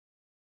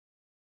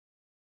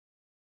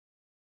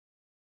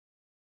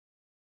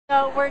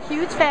So we're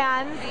huge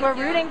fans. We're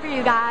rooting for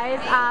you guys.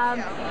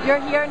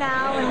 You're here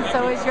now, and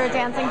so is your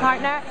dancing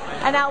partner.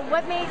 And now,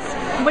 what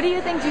do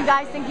you think? Do you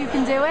guys think you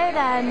can do it?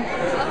 And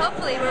well,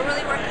 hopefully, we're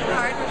really working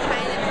hard. We're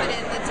trying to put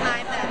in the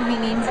time that we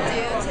need to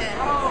do to,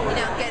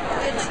 get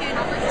good two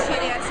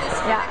dances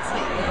for next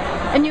week.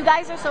 And you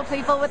guys are so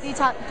playful with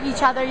each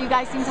other. You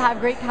guys seem to have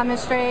great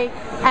chemistry.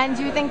 And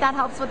do you think that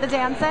helps with the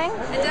dancing?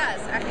 It does.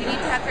 You need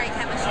to have great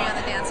chemistry on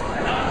the dance floor.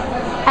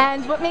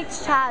 And what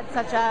makes Chad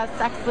such a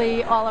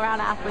sexy,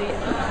 all-around athlete?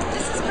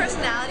 Just his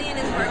personality and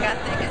his work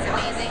ethic is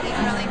amazing. He's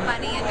really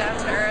funny and down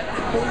to earth.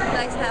 He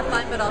likes to have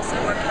fun, but also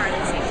work hard at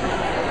the same time.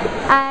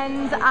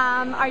 And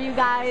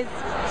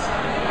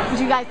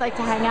do you guys like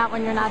to hang out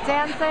when you're not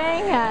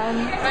dancing?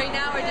 And right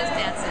now, we're just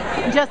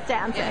dancing. Just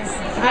dancing. Yes.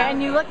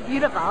 And you look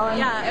beautiful.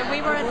 Yeah, and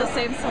we were at the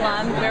same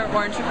salon. We were at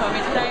Orange Jacoby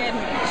today, and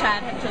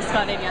Chad had just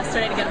got in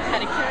yesterday to get a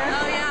pedicure.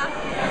 Oh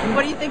yeah.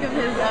 What do you think of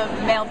his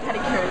male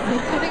pedicures?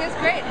 I think it's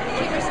great.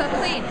 Keep yourself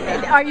clean.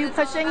 Are you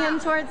pushing him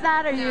towards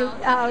that? Or no. You?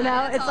 Oh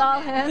no, it's all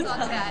him. It's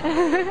all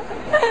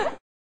Chad.